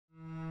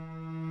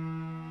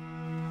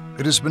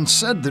It has been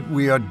said that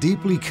we are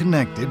deeply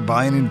connected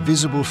by an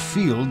invisible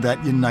field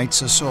that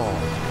unites us all.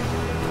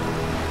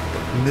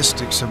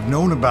 Mystics have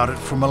known about it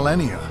for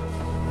millennia.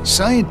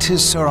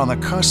 Scientists are on the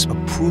cusp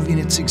of proving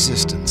its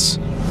existence.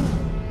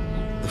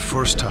 The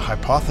first to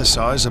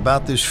hypothesize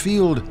about this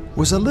field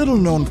was a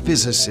little-known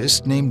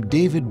physicist named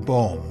David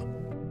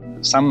Bohm.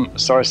 Some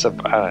source of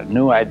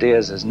new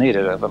ideas is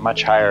needed of a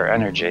much higher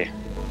energy.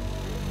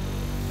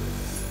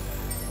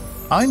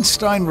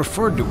 Einstein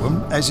referred to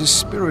him as his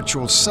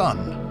spiritual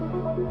son,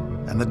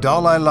 and the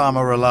Dalai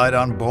Lama relied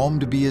on Bohm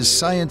to be his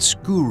science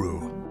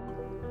guru.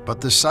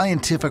 But the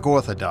scientific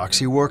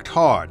orthodoxy worked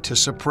hard to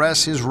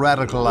suppress his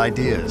radical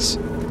ideas.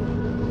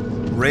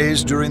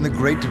 Raised during the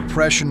Great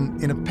Depression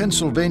in a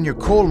Pennsylvania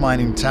coal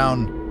mining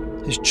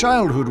town, his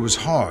childhood was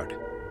hard.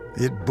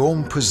 Yet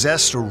Bohm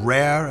possessed a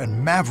rare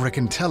and maverick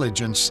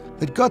intelligence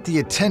that got the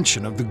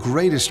attention of the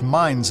greatest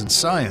minds in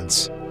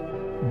science.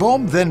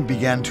 Bohm then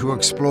began to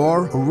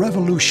explore a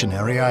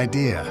revolutionary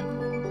idea.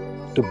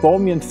 The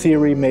Bohmian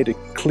theory made a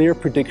clear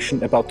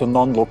prediction about the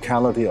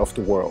non-locality of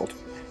the world.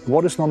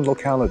 What is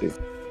non-locality?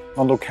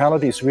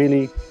 Non-locality is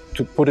really,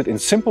 to put it in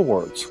simple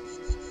words,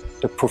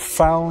 the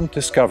profound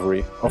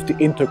discovery of the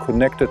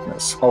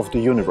interconnectedness of the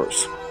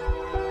universe.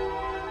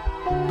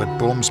 But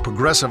Bohm's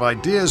progressive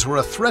ideas were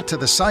a threat to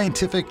the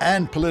scientific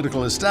and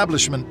political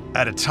establishment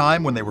at a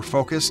time when they were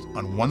focused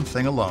on one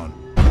thing alone.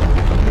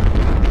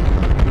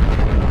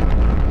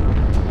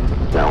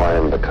 Now I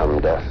am become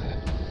death,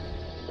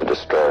 the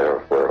destroyer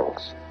of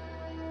worlds.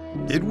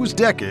 It was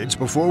decades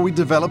before we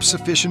developed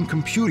sufficient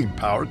computing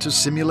power to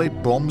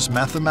simulate Bohm's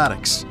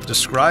mathematics,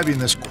 describing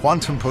this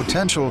quantum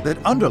potential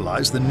that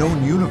underlies the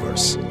known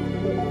universe.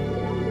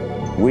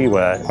 We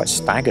were quite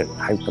staggered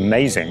how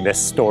amazing this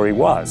story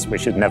was,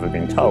 which had never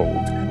been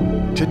told.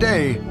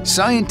 Today,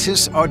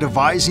 scientists are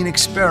devising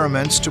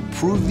experiments to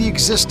prove the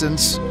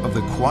existence of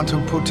the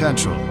quantum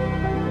potential.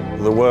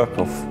 The work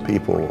of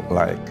people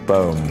like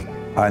Bohm,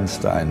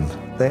 Einstein,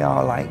 they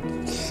are like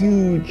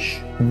huge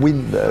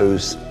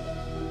windows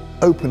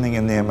opening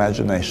in the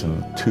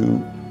imagination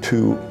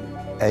to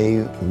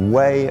a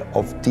way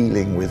of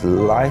dealing with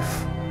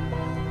life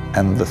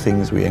and the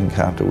things we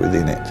encounter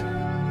within it.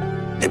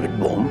 David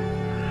Bohm,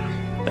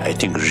 I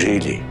think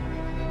really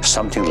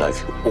something like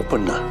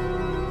opener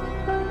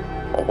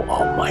of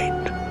our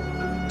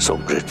mind. So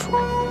grateful.